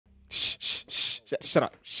Shut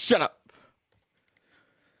up. Shut up.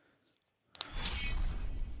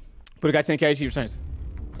 Budokai Tenkaichi returns.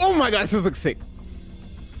 Oh my gosh, this looks sick.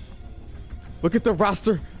 Look at the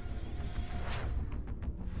roster.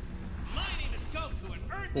 My name is Goku, and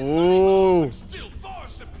Earth is still far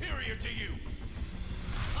superior to you.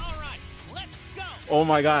 All right, let's go. Oh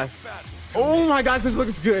my gosh. Oh my gosh, this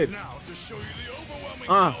looks good. Now to show you the overwhelming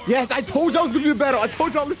power Yes, I told y'all it was gonna be a battle. I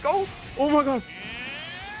told y'all, let's go. Oh my gosh.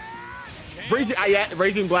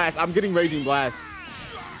 Raging Blast. I'm getting Raging Blast.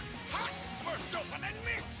 Burst open and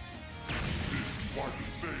mix. This is why the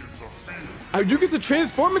Saiyans are here. You get to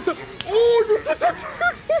transform into. Oh, you get to transform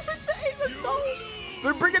into. Hey, let's go.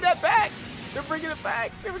 They're bringing that back. They're bringing it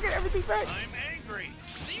back. They're bringing everything back. I'm angry.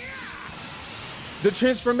 The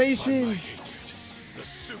transformation. My hatred, the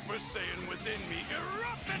Super Saiyan within me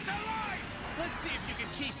erupted to life. Let's see if you can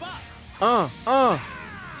keep up.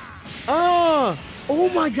 Oh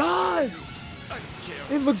my gosh.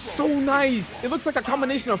 It looks so nice. It looks like a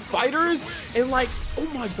combination of fighters and like, oh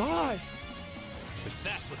my gosh. If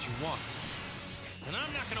that's what you want. And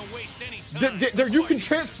I'm not gonna waste any time. You can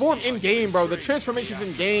transform in game, bro. The transformation's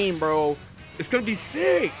in game, bro. It's gonna be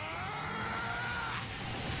sick.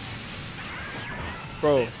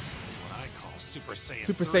 Bro. This is what I call Super Saiyan.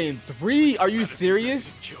 Super Saiyan 3? Are you serious?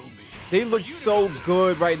 Kill me. They look so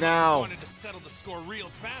good right now. Wanted to settle the score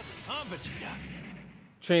real badly, huh, Vegeta?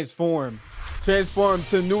 Transform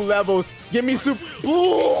to new levels. Give me Super.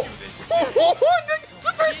 Ooh! This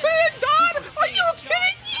Super Saiyan God! Are you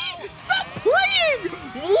kidding me? Stop playing!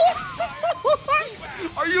 What?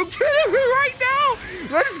 Are you kidding me right now?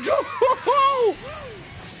 Let's go!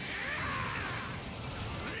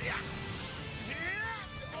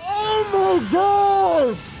 Oh my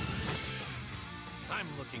gosh! I'm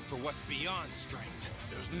looking for what's beyond strength.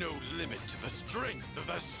 There's no limit to the strength of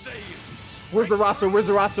the Saiyans. Where's the roster? Where's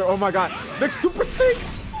the roster? Oh my god. Next Super Saiyan!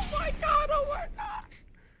 Oh my god, oh my god.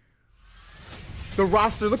 The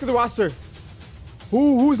roster, look at the roster.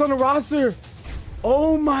 Who's on the roster?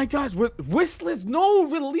 Oh my gosh, Whistlers, no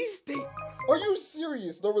release date. Are you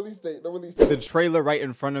serious? No release date, no release date. The trailer right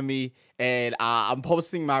in front of me, and I'm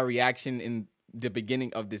posting my reaction in the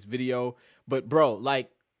beginning of this video. But bro,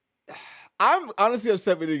 like, I'm honestly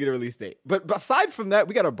upset we didn't get a release date. But aside from that,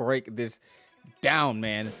 we gotta break this down,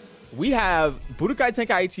 man. We have Budokai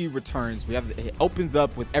Tenkaichi returns. It opens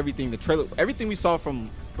up with everything, the trailer, everything we saw from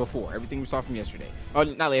before, everything we saw from yesterday. Oh,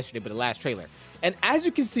 not yesterday, but the last trailer. And as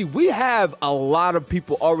you can see, we have a lot of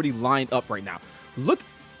people already lined up right now. Look,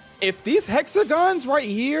 if these hexagons right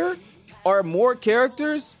here are more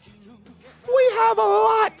characters, we have a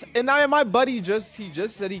lot. And now my buddy he just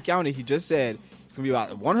said he counted. He just said it's gonna be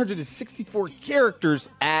about 164 characters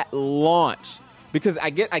at launch. Because I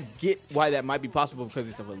get why that might be possible, because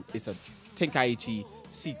it's a Tenkaichi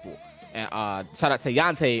sequel. And shout out to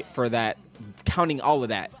Yante for that, counting all of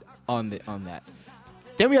that on that.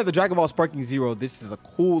 Then we have the Dragonball Sparking Zero. This is a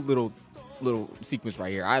cool little sequence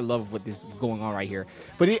right here. I love what is going on right here.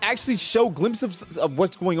 But it actually showed glimpses of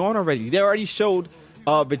what's going on already. They already showed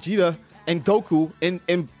Vegeta and Goku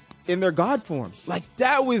in their god form. Like,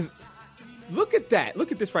 that was, look at that.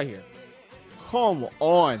 Look at this right here. Come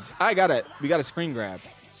on. We got a screen grab.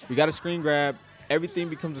 We got a screen grab. Everything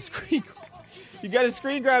becomes a screen grab. You got to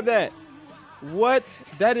screen grab that. What?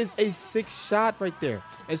 That is a 6 shot right there.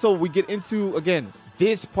 And so we get into, again,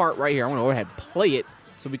 this part right here. I want to go ahead and play it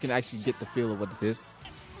so we can actually get the feel of what this is.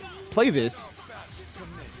 Play this.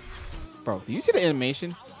 Bro, do you see the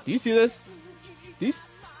animation? Do you see this?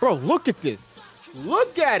 Bro, look at this.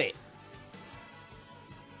 Look at it.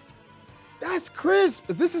 That's crisp.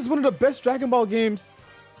 This is one of the best Dragon Ball games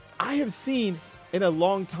I have seen in a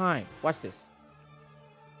long time. Watch this.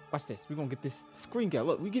 Watch this. We're going to get this screen grab.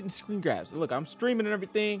 Look, we're getting screen grabs. Look, I'm streaming and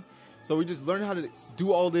everything. So we just learned how to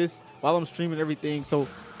do all this while I'm streaming everything. So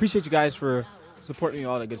appreciate you guys for supporting me,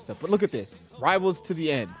 all that good stuff. But look at this. Rivals to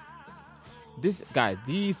the end. This, guys,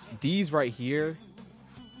 these right here,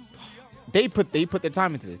 they put their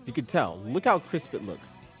time into this. You can tell. Look how crisp it looks.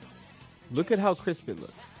 Look at how crisp it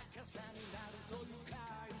looks.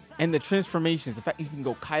 And the transformations, the fact you can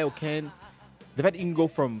go Kaioken, the fact that you can go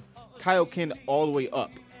from Kaioken all the way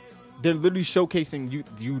up. They're literally showcasing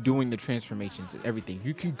you doing the transformations and everything.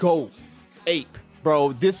 You can go ape,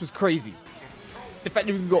 bro. This was crazy. The fact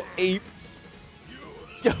that you can go ape.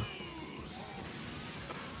 Yo.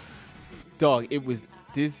 Dog,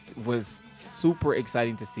 this was super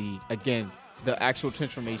exciting to see. Again, the actual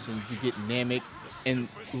transformation. You get Namek. And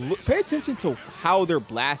look, pay attention to how they're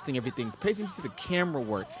blasting everything. Pay attention to the camera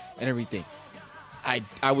work and everything.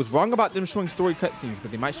 I was wrong about them showing story cutscenes,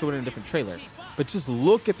 but they might show it in a different trailer. But just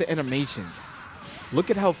look at the animations. Look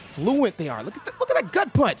at how fluent they are. Look at that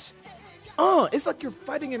gut punch. It's like you're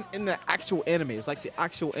fighting in the actual anime. It's like the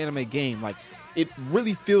actual anime game. Like, it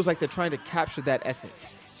really feels like they're trying to capture that essence.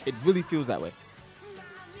 It really feels that way.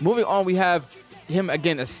 Moving on, we have him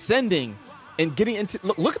again ascending and getting into.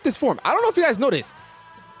 Look at this form. I don't know if you guys noticed.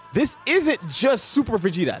 This isn't just Super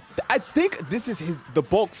Vegeta. I think this is the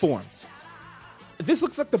bulk form. This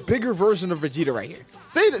looks like the bigger version of Vegeta right here.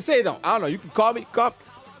 Say it don't. I don't know. You can call me.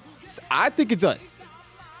 I think it does.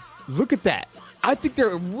 Look at that. I think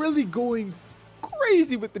they're really going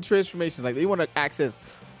crazy with the transformations. Like, they want to access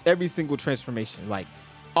every single transformation. Like,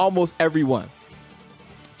 almost every one.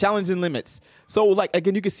 Challenging limits. So, like,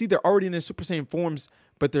 again, you can see they're already in their Super Saiyan forms,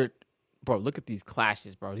 but they're... Bro, look at these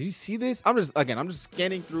clashes, bro. Do you see this? I'm just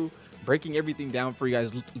scanning through, breaking everything down for you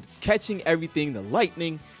guys, catching everything, the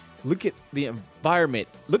lightning. Look at the environment.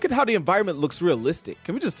 Look at how the environment looks realistic.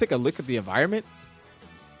 Can we just take a look at the environment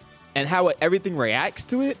and how everything reacts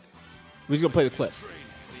to it? We're just gonna play the clip.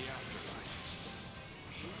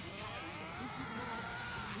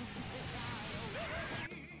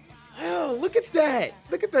 Oh, look at that.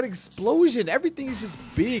 Look at that explosion. Everything is just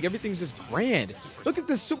big. Everything's just grand. Look at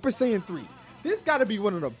this Super Saiyan 3. This got to be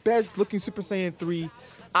one of the best looking Super Saiyan 3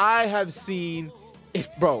 I have seen.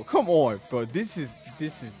 Bro, come on, bro. This is,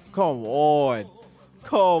 come on.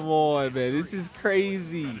 Come on, man. This is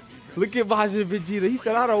crazy. Look at Majin Vegeta. He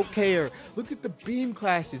said, I don't care. Look at the beam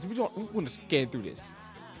clashes. We want to scan through this.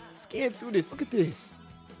 Scan through this. Look at this.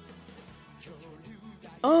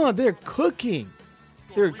 They're cooking.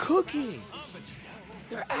 They're cooking.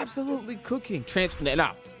 They're absolutely cooking.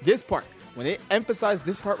 Now, this part, when they emphasized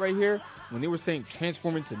this part right here, when they were saying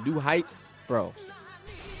transforming to new heights, bro,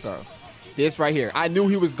 this right here, I knew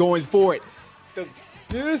he was going for it.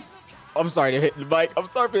 I'm sorry to hit the mic. I'm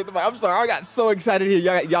sorry to hit the mic. I'm sorry. I got so excited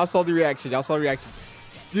here. Y'all saw the reaction. Y'all saw the reaction.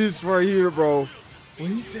 This right here, bro.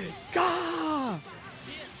 When he says, Gah!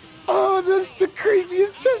 Oh, that's the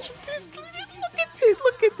craziest transformation. Look at this.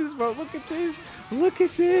 Look at this, bro. Look at this. Look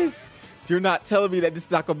at this. You're not telling me that this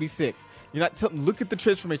is not going to be sick. You're not telling. Look at the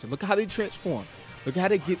transformation. Look how they transform. Look how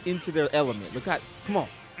they get into their element. Look how, come on.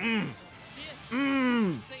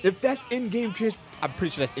 If that's in-game I'm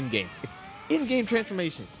pretty sure that's in-game. In-game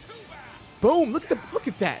transformations. Boom. Look at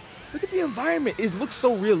that. Look at the environment. It looks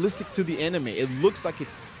so realistic to the anime. It looks like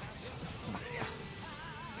it's,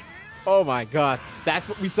 oh my god. That's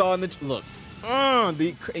what we saw in the, look.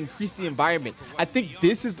 They increased the environment. I think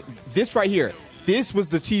this right here. This was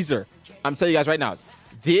the teaser. I'm telling you guys right now.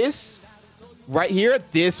 This right here,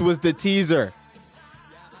 this was the teaser.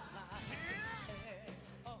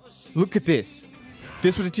 Look at this.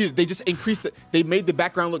 This was the teaser. They just increased it. They made the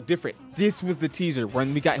background look different. This was the teaser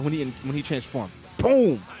when he transformed.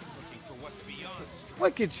 Boom.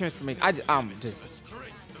 Look at transformation.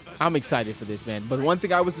 I'm excited for this, man. But one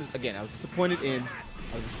thing I was disappointed in.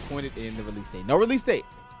 The release date. No release date.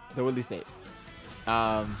 The release date.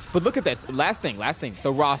 But look at this. Last thing.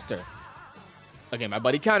 The roster. Okay, my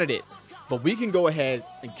buddy counted it. But we can go ahead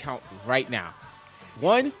and count right now.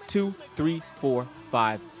 1, 2, 3, 4,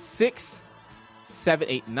 5, 6, 7,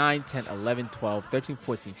 8, 9, 10, 11, 12, 13,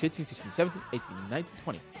 14, 15, 16, 17, 18, 19,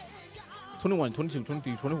 20, 21, 22,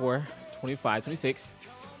 23, 24, 25, 26,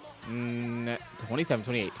 27,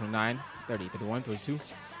 28, 29, 30, 31, 32,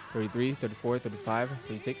 33, 34, 35,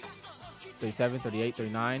 36, 37, 38,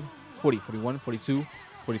 39, 40, 41, 42,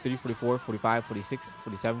 43, 44, 45, 46,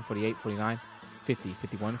 47, 48, 49, 50,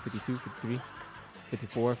 51, 52, 53,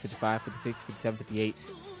 54, 55, 56, 57, 58,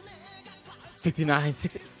 59,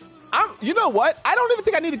 60. You know what? I don't even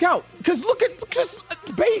think I need to count. Because look at just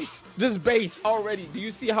base. Just base already. Do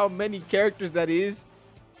you see how many characters that is?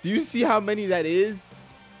 Do you see how many that is?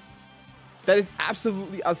 That is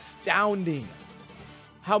absolutely astounding.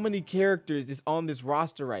 How many characters is on this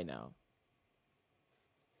roster right now?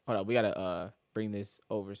 Hold on. We got to bring this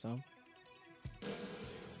over some.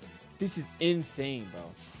 This is insane, bro.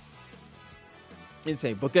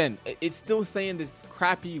 Insane. But again, it's still saying this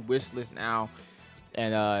crappy wish list now.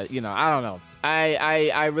 And, you know, I don't know.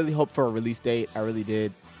 I really hope for a release date. I really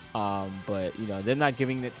did. But, you know, they're not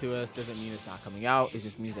giving it to us. Doesn't mean it's not coming out. It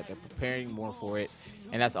just means that they're preparing more for it.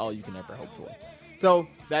 And that's all you can ever hope for. So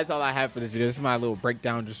that's all I have for this video. This is my little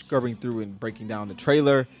breakdown, just scrubbing through and breaking down the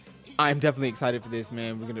trailer. I'm definitely excited for this,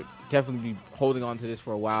 man. We're going to definitely be holding on to this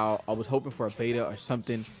for a while. I was hoping for a beta or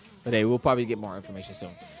something. But, hey, we'll probably get more information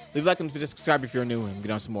soon. Leave a like and subscribe if you're new and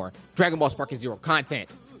get on some more Dragon Ball Sparking Zero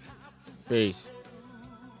content. Peace.